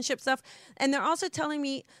relationship stuff, and they're also telling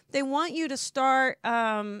me they want you to start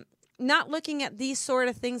not looking at these sort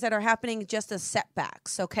of things that are happening just as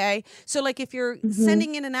setbacks. Okay, so like if you're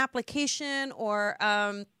sending in an application or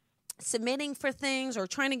submitting for things or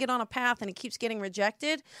trying to get on a path and it keeps getting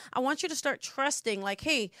rejected, I want you to start trusting, like,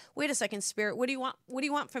 hey, wait a second, Spirit, what do you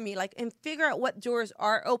want from me? Like, and figure out what doors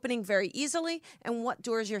are opening very easily and what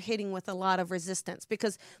doors you're hitting with a lot of resistance.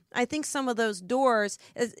 Because I think some of those doors,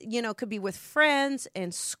 could be with friends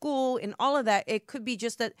and school and all of that. It could be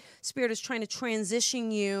just that Spirit is trying to transition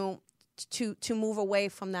you to move away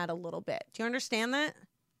from that a little bit. Do you understand that?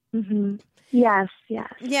 Mm-hmm. Yes.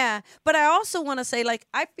 Yeah, but I also want to say, like,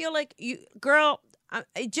 I feel like you, girl,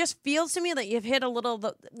 it just feels to me that you've hit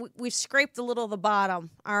we've scraped a little of the bottom,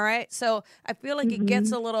 all right? So I feel like it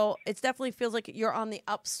gets it definitely feels like you're on the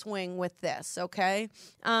upswing with this, okay?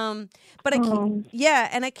 But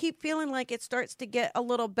and I keep feeling like it starts to get a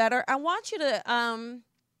little better. I want you to,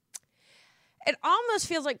 it almost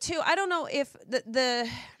feels like, too, I don't know if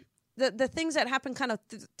the things that happen kind of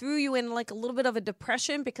threw you in like a little bit of a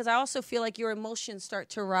depression, because I also feel like your emotions start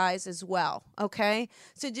to rise as well. Okay.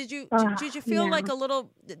 So did you feel like a little,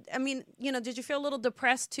 did you feel a little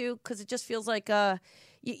depressed too? Cause it just feels like,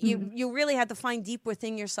 you really had to find deep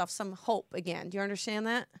within yourself some hope again. Do you understand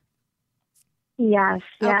that? Yes.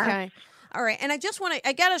 Okay. All right. And I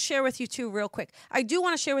got to share with you too real quick. I do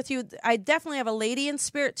want to share with you, I definitely have a lady in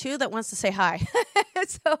Spirit too that wants to say hi.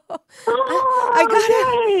 So okay.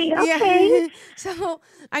 Yeah. So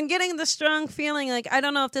I'm getting the strong feeling, like, I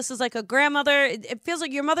don't know if this is like a grandmother. It feels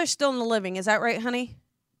like your mother's still in the living. Is that right, honey?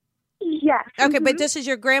 Yes. Okay, but this is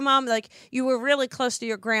your grandmom. Like, you were really close to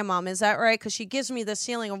your grandmom. Is that right? Because she gives me this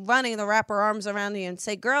feeling of wanting to wrap her arms around you and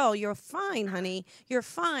say, girl, you're fine, honey. You're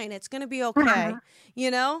fine. It's going to be okay.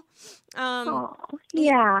 Yeah.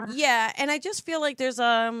 Yeah. And I just feel like there's,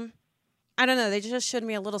 I don't know. They just showed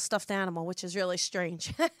me a little stuffed animal, which is really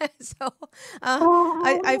strange. So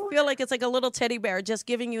I feel like it's like a little teddy bear, just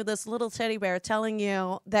giving you this little teddy bear, telling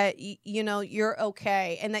you that, you're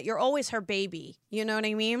okay and that you're always her baby. You know what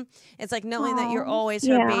I mean? It's like knowing that you're always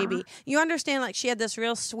her baby. You understand, like, she had this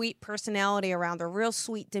real sweet personality around her, real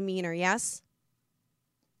sweet demeanor. Yes?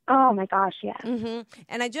 Oh, my gosh, yes. Mm-hmm.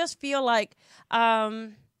 And I just feel like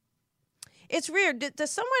it's weird. Did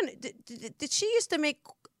she used to make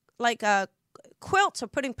like quilts or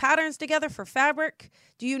putting patterns together for fabric?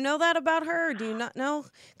 Do you know that about her, or do you not know?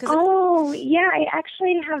 Yeah, I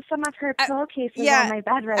actually have some of her pillowcases on my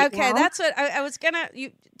bed right now. Okay, that's what I was gonna.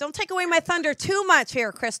 You don't take away my thunder too much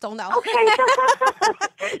here, Crystal. No. Okay.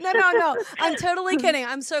 No. I'm totally kidding.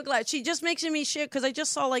 I'm so glad. She just makes me share, because I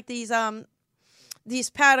just saw like these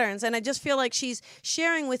patterns, and I just feel like she's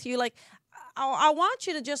sharing with you, like, I want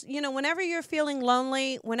you to just, whenever you're feeling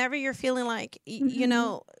lonely, whenever you're feeling like,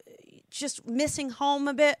 just missing home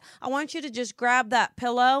a bit, I want you to just grab that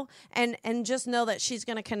pillow and just know that she's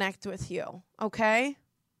going to connect with you. Okay?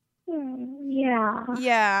 Yeah.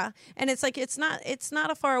 Yeah. And it's like, it's not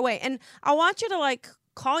a far away. And I want you to, like,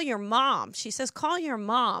 call your mom. She says, call your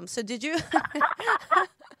mom. So did you?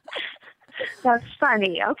 That's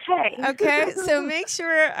funny. Okay. Okay. So make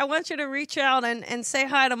sure, I want you to reach out and say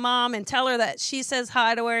hi to mom and tell her that she says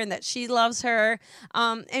hi to her and that she loves her.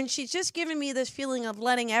 And she's just giving me this feeling of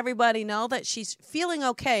letting everybody know that she's feeling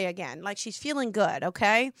okay again. Like, she's feeling good.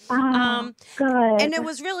 Okay. Good. And it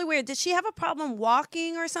was really weird. Did she have a problem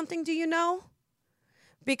walking or something? Do you know?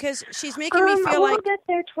 Because she's making me feel like, a little bit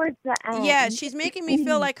there towards the end. Yeah, she's making me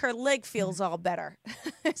feel like her leg feels all better.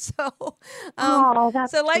 So,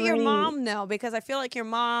 that's so let great. your mom know, because I feel like your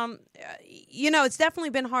mom, it's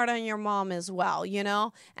definitely been hard on your mom as well,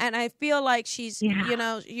 and I feel like she's,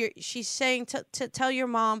 she's saying to tell your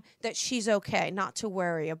mom that she's okay, not to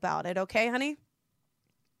worry about it. Okay, honey?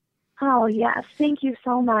 Oh, yes. Thank you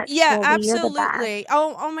so much. Yeah, Colby. absolutely.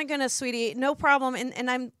 Oh my goodness, sweetie. No problem. And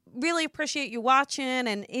I'm really appreciate you watching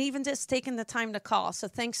and even just taking the time to call. So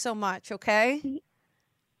thanks so much, okay?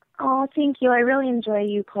 Oh, thank you. I really enjoy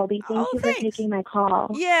you, Colby. Thank you thanks. for taking my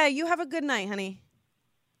call. Yeah, you have a good night, honey.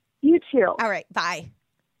 You too. All right, bye.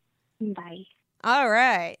 Bye. All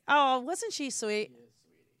right. Oh, wasn't she sweet?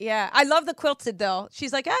 Yeah, I love the quilted though.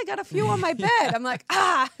 She's like, I got a few on my bed. I'm like,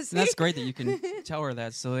 see? That's great that you can tell her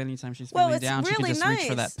that. So anytime she's Well, feeling it's down, she really can just reach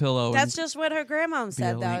for nice. that pillow. That's and just what her grandmom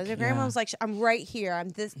said, though. link, Her grandmom's yeah. like, I'm right here. I'm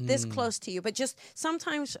this close to you. But just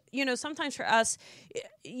sometimes, sometimes for us,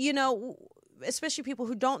 especially people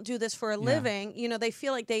who don't do this for a living, they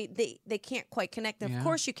feel like they can't quite connect. And of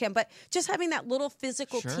course you can, but just having that little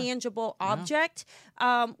physical, tangible object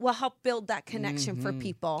will help build that connection for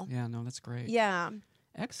people. Yeah, no, that's great. Yeah.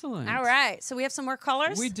 Excellent. All right. So we have some more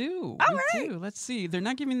callers? We do. All we right. do. Let's see. They're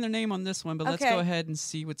not giving their name on this one, but let's Okay. go ahead and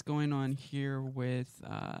see what's going on here with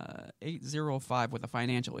 805 with a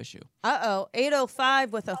financial issue.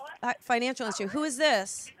 805 with a financial issue. Who is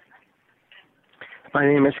this? My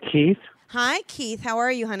name is Keith. Hi, Keith. How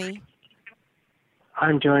are you, honey?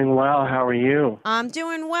 I'm doing well. How are you? I'm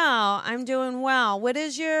doing well. What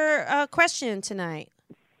is your question tonight?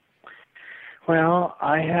 Well,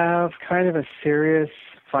 I have kind of a serious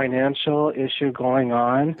financial issue going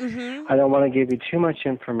on. Mm-hmm. I don't want to give you too much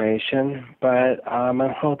information, but I'm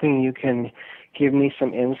hoping you can give me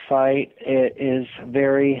some insight. It is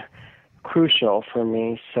very crucial for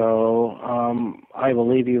me, so I will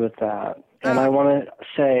leave you with that. And I want to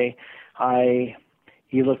say,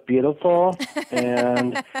 you look beautiful,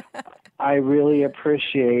 and I really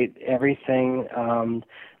appreciate everything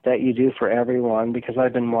that you do for everyone, because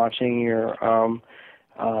I've been watching your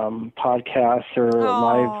podcasts or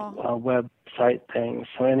live website things.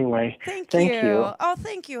 So anyway, thank you. Oh,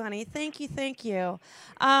 thank you, honey. Thank you.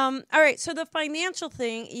 All right. So the financial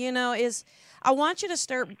thing, is I want you to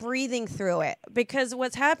start breathing through it, because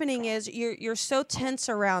what's happening is you're so tense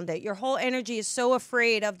around it. Your whole energy is so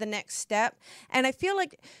afraid of the next step. And I feel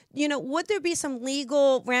like, would there be some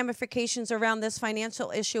legal ramifications around this financial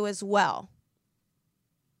issue as well?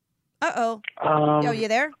 Oh, you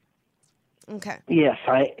there? Okay. Yes,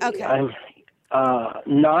 Okay. I'm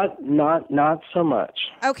not so much.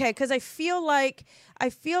 Okay, because I feel like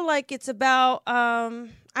it's about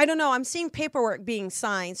I don't know. I'm seeing paperwork being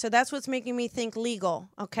signed, so that's what's making me think legal.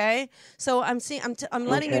 Okay, so I'm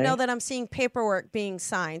letting you know that I'm seeing paperwork being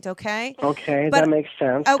signed. Okay. Okay, But- that makes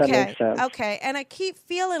sense. Okay. That makes sense. Okay, and I keep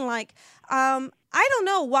feeling like I don't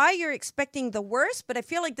know why you're expecting the worst, but I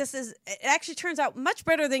feel like it actually turns out much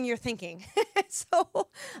better than you're thinking. So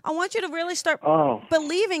I want you to really start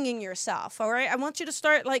believing in yourself. All right, I want you to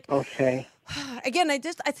start Okay. Again, I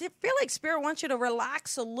feel like Spirit wants you to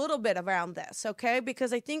relax a little bit around this, okay?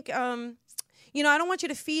 Because I think, I don't want you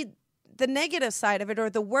to feed the negative side of it or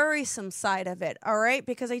the worrisome side of it, all right?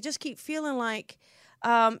 Because I just keep feeling like,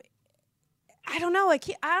 I don't know. I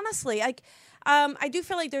do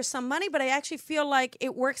feel like there's some money, but I actually feel like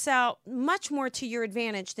it works out much more to your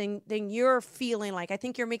advantage than you're feeling like. I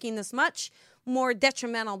think you're making this much more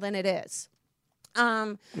detrimental than it is.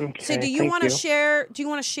 So do you want to share? Do you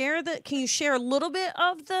want to share can you share a little bit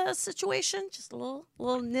of the situation? Just a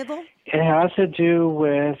little nibble. It has to do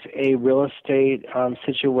with a real estate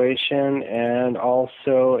situation, and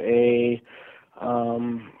also a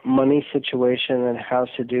money situation that has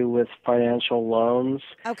to do with financial loans.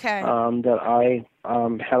 Okay. That I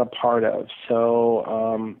had a part of.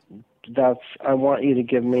 So I want you to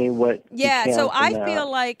give me what. Yeah. You can So from I that.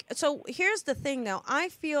 feel like. So here's the thing, though. I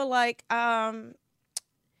feel like.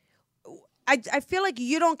 I feel like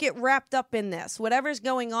you don't get wrapped up in this. Whatever's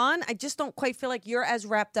going on, I just don't quite feel like you're as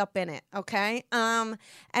wrapped up in it, okay? And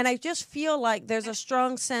I just feel like there's a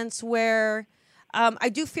strong sense where I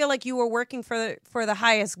do feel like you were working for the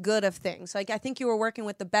highest good of things. Like I think you were working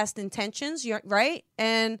with the best intentions, right?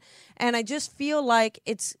 And I just feel like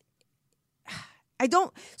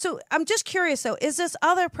so I'm just curious though, is this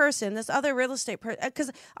other person, this other real estate person,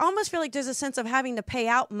 because I almost feel like there's a sense of having to pay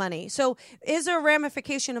out money. So is there a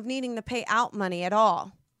ramification of needing to pay out money at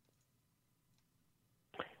all?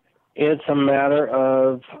 It's a matter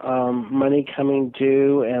of money coming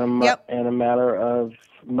due and a matter of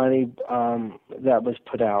money that was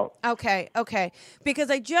put out. Okay.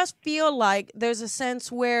 Because I just feel like there's a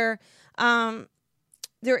sense where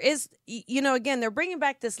there is, again, they're bringing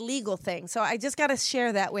back this legal thing. So I just got to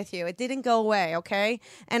share that with you. It didn't go away, okay?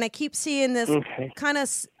 And I keep seeing this kind of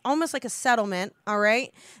almost like a settlement, all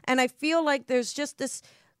right? And I feel like there's just this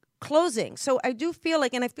closing. So I do feel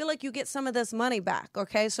like, and I feel like you get some of this money back,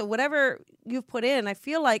 okay? So whatever you've put in, I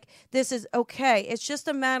feel like this is okay. It's just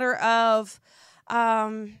a matter of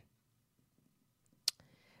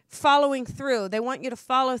following through. They want you to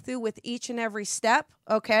follow through with each and every step,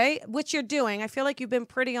 okay? Which you're doing. I feel like you've been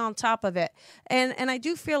pretty on top of it. And I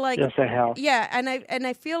do feel like Yes, I have. Yeah, and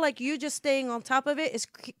I feel like you just staying on top of it is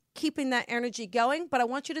keeping that energy going, but I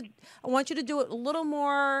want you to do it a little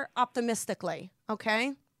more optimistically,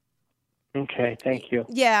 okay? Okay, thank you.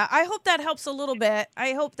 Yeah, I hope that helps a little bit.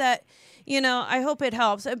 I hope that, I hope it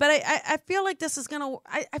helps. But I feel like this is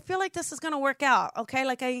I feel like this is gonna work out. Okay,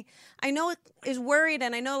 like I know it is worried,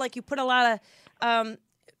 and I know like you put a lot of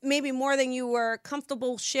maybe more than you were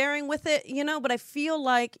comfortable sharing with it, But I feel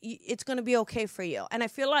like it's gonna be okay for you, and I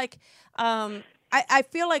feel like I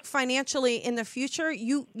feel like financially in the future,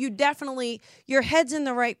 you definitely, your head's in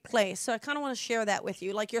the right place. So I kind of want to share that with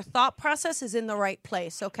you. Like your thought process is in the right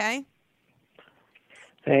place. Okay.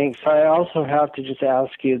 Thanks. I also have to just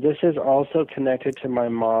ask you, this is also connected to my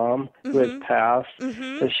mom who has passed.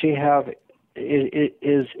 Does she have,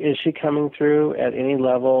 is she coming through at any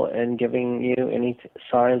level and giving you any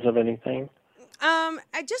signs of anything?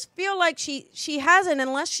 I just feel like she hasn't,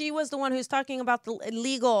 unless she was the one who's talking about the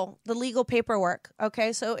legal paperwork.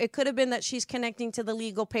 Okay, so it could have been that she's connecting to the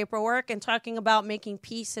legal paperwork and talking about making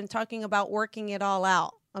peace and talking about working it all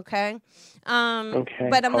out. Okay, okay,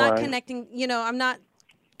 but I'm not right. connecting. I'm not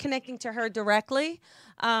connecting to her directly.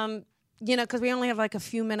 Because we only have like a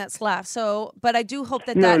few minutes left. So, but I do hope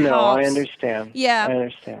that helps. No, I understand. Yeah, I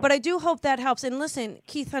understand. But I do hope that helps. And listen,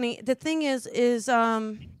 Keith, honey, the thing is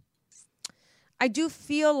I do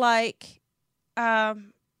feel like, the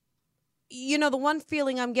one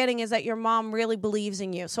feeling I'm getting is that your mom really believes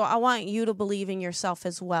in you. So I want you to believe in yourself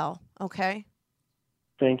as well. Okay.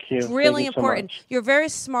 Thank you. It's really Thank you so important. much. You're very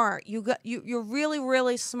smart. You're really,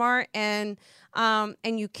 really smart, and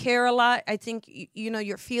you care a lot. I think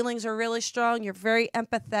your feelings are really strong. You're very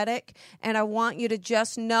empathetic, and I want you to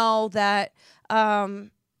just know that.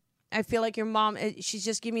 I feel like your mom, she's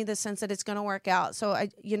just giving me the sense that it's going to work out. So I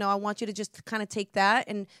want you to just kind of take that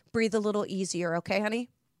and breathe a little easier. Okay, honey?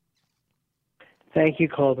 Thank you,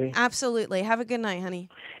 Colby. Absolutely. Have a good night, honey.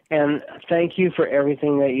 And thank you for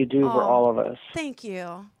everything that you do for all of us. Thank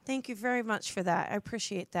you. Thank you very much for that. I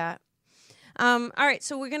appreciate that. All right,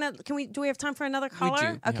 so do we have time for another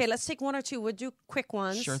caller? We do. Okay, let's take one or two. We'll do quick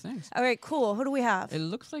ones. Sure thing. All right, cool. Who do we have? It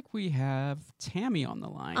looks like we have Tammy on the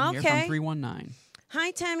line here Okay. from 319.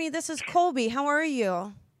 Hi, Tammy. This is Colby. How are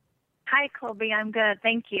you? Hi, Colby. I'm good.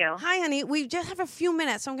 Thank you. Hi, honey. We just have a few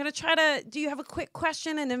minutes, so I'm going to try to. Do you have a quick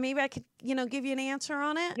question, and then maybe I could, give you an answer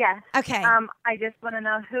on it? Yes. Okay. I just want to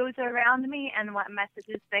know who's around me and what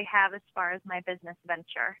messages they have as far as my business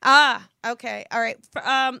venture. Okay. All right.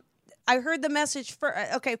 I heard the message.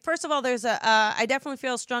 Okay, first of all, there's I definitely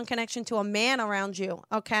feel a strong connection to a man around you,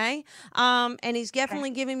 okay? And he's definitely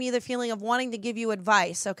giving me the feeling of wanting to give you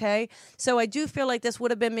advice, okay? So I do feel like this would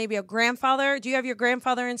have been maybe a grandfather. Do you have your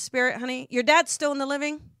grandfather in spirit, honey? Your dad's still in the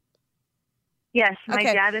living? Yes, my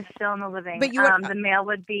Okay. dad is still in the living. But you the male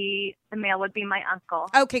would be my uncle.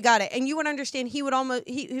 Okay, got it. And you would understand he would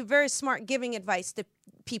he's very smart giving advice to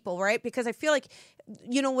people, right? Because I feel like,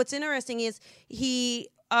 what's interesting is he's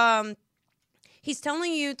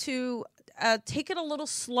telling you to take it a little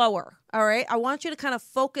slower, all right? I want you to kind of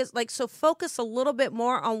focus a little bit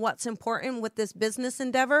more on what's important with this business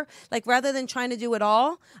endeavor. Like, rather than trying to do it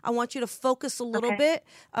all, I want you to focus a little bit.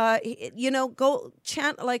 Go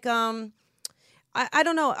chant, like, I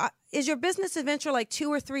don't know. Is your business adventure like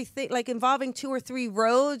two or three like involving 2 or 3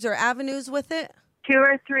 roads or avenues with it? 2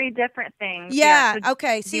 or 3 different things. Yeah. So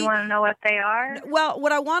Okay. do you want to know what they are? Well,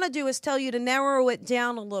 what I want to do is tell you to narrow it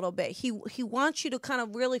down a little bit. He wants you to kind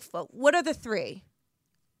of really what are the 3?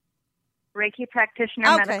 Reiki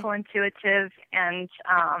practitioner, medical intuitive, and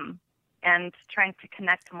trying to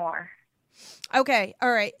connect more. Okay.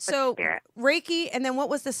 All right. So spirit. Reiki, and then what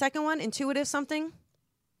was the second one? Intuitive something?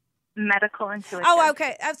 Medical intuitive. Oh,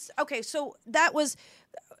 okay. Okay. So that was.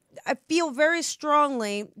 I feel very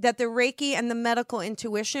strongly that the Reiki and the medical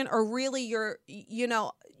intuition are really your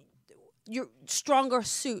stronger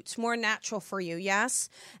suits, more natural for you. Yes.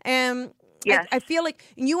 And yes. I feel like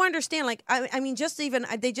you understand, like, I mean,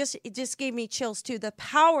 it just gave me chills too. The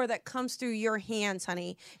power that comes through your hands,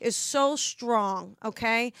 honey, is so strong.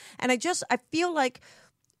 Okay. And I feel like,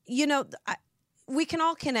 we can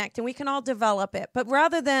all connect and we can all develop it, but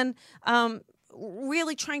rather than,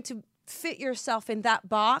 really trying to fit yourself in that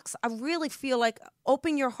box, I really feel like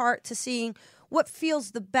open your heart to seeing what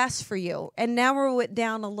feels the best for you and narrow it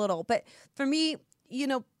down a little. But for me,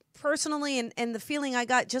 personally, and the feeling I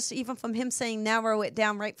got just even from him saying narrow it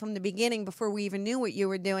down right from the beginning before we even knew what you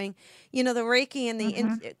were doing, the Reiki and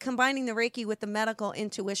the combining the Reiki with the medical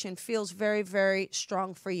intuition feels very, very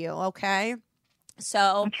strong for you. Okay.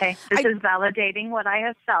 So Okay, this is validating what I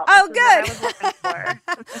have felt. Oh, This is what I good. was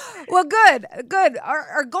looking for. Well, good.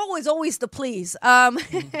 Our goal is always to please. Well,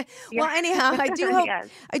 anyhow, I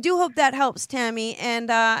do hope that helps, Tammy, and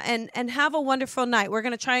have a wonderful night. We're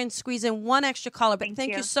going to try and squeeze in one extra caller, but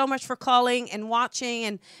thank you so much for calling and watching,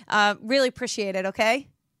 and really appreciate it. Okay.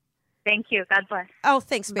 Thank you. God bless. Oh,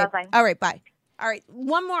 thanks, babe. Bye-bye. All right, bye. All right,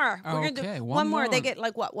 one more. We're gonna Okay, do one more. more. They get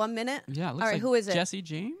like what, 1 minute? Yeah, it looks All right, like who is it? Jesse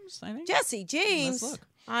James, I think. Jesse James. Let's look.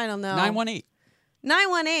 I don't know. 918.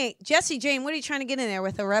 918. Jesse James, what are you trying to get in there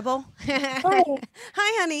with, a rebel? Hi.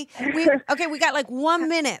 Hi, honey. We got like 1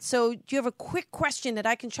 minute. So do you have a quick question that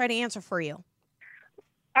I can try to answer for you?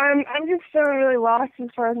 I'm just feeling really lost as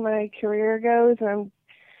far as my career goes. I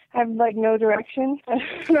have like no direction. I'm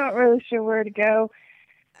not really sure where to go.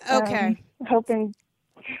 Okay. Hoping.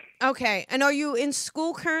 Okay. And are you in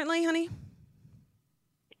school currently, honey?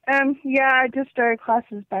 Yeah, I just started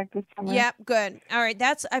classes back this summer. Yep, good. All right.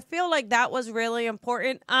 I feel like that was really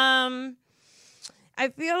important. I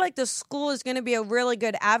feel like the school is going to be a really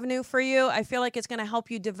good avenue for you. I feel like it's going to help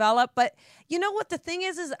you develop. But you know what the thing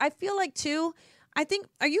is I feel like too, I think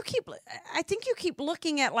you keep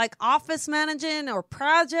looking at like office managing or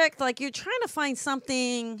project, like you're trying to find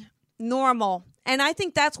something normal. And I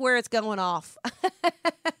think that's where it's going off.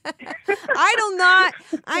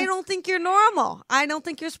 I don't think you're normal. I don't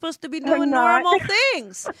think you're supposed to be doing normal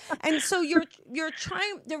things. And so you're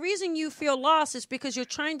trying, the reason you feel lost is because you're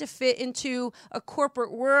trying to fit into a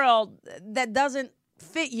corporate world that doesn't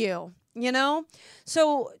fit you, you know?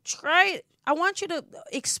 So I want you to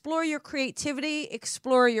explore your creativity,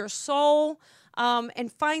 explore your soul,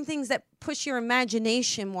 and find things that push your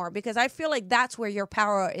imagination more, because I feel like that's where your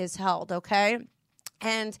power is held, okay?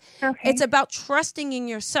 And it's about trusting in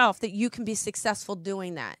yourself that you can be successful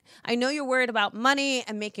doing that. I know you're worried about money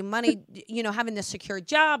and making money, you know, having a secure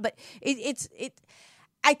job, but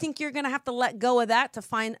I think you're going to have to let go of that to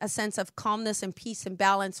find a sense of calmness and peace and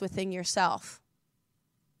balance within yourself.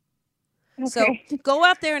 So go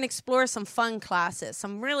out there and explore some fun classes,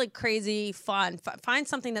 some really crazy fun. Find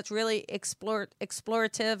something that's really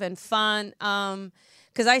explorative and fun,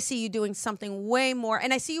 because I see you doing something way more.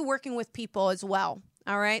 And I see you working with people as well,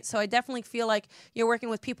 all right? So I definitely feel like you're working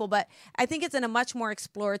with people, but I think it's in a much more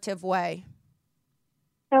explorative way.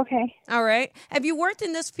 Okay. All right. Have you worked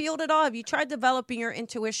in this field at all? Have you tried developing your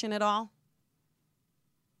intuition at all?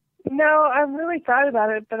 No, I've really thought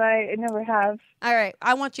about it, but I never have. All right.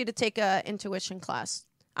 I want you to take a intuition class.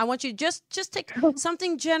 I want you to just take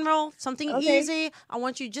something general, something easy. I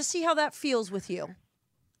want you to just see how that feels with you.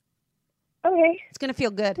 Okay. It's going to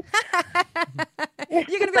feel good. You're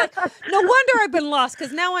going to be like, no wonder I've been lost,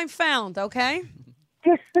 because now I'm found, okay?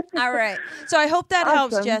 All right. So I hope that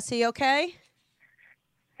helps, Jesse, okay?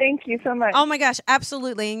 Thank you so much. Oh, my gosh.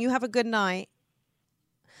 Absolutely. And you have a good night.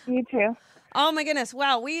 You too. Oh, my goodness.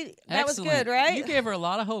 Wow. That was good, right? You gave her a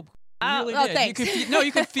lot of hope. You really did. Thanks.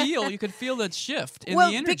 You could feel the shift in the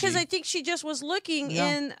energy. Well, because I think she just was looking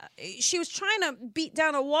in, she was trying to beat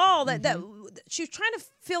down a wall that she was trying to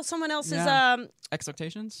feel someone else's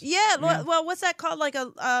expectations. Yeah. Well, what's that called? Like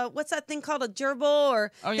what's that thing called? A gerbil,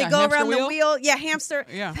 or they go hamster around wheel? the wheel? Yeah, hamster.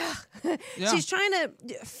 Yeah. She's trying to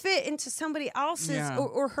fit into somebody else's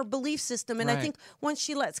or her belief system, and I think once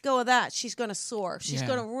she lets go of that, she's going to soar. She's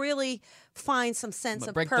going to really find some sense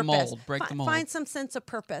of break purpose. Break the mold. Find some sense of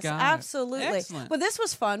purpose. Got Absolutely. Excellent. Well, this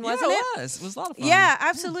was fun, wasn't it? It was a lot of fun. Yeah,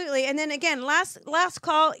 absolutely. And then again, last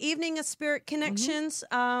call, Evening of Spirit Connections.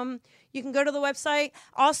 You can go to the website.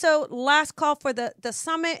 Also, last call for the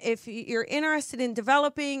summit. If you're interested in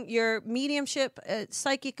developing your mediumship,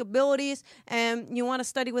 psychic abilities, and you want to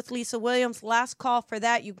study with Lisa Williams, last call for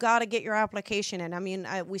that. You got to get your application in. I mean,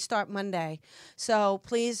 we start Monday. So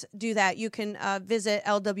please do that. You can visit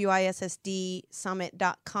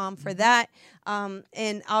lwissdsummit.com for that.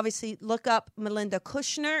 And obviously look up Melinda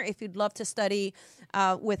Kushner if you'd love to study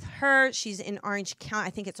with her. She's in Orange County. I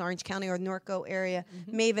think it's Orange County or Norco area.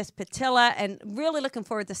 Mavis Patilla, and really looking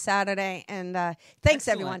forward to Saturday. And thanks,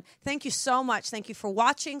 everyone. Thank you so much. Thank you for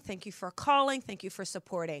watching. Thank you for calling. Thank you for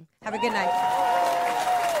supporting. Have a good night.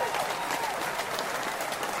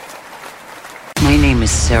 My name is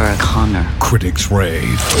Sarah Connor. Critics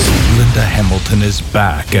rave. Linda Hamilton is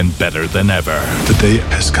back and better than ever. The day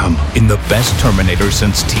has come. In the best Terminator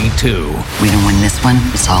since T2. We don't win this one,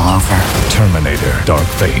 it's all over. Terminator Dark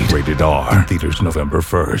Fate. Rated R. In theaters November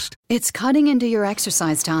 1st. It's cutting into your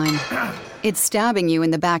exercise time. It's stabbing you in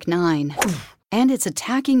the back nine. And it's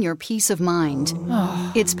attacking your peace of mind.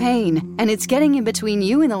 It's pain, and it's getting in between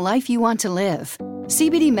you and the life you want to live.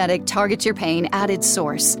 CBD Medic targets your pain at its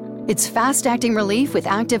source. It's fast-acting relief with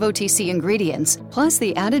active OTC ingredients, plus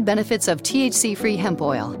the added benefits of THC-free hemp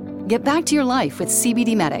oil. Get back to your life with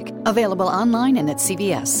CBD Medic, available online and at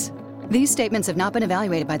CVS. These statements have not been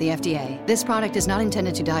evaluated by the FDA. This product is not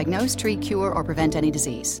intended to diagnose, treat, cure, or prevent any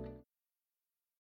disease.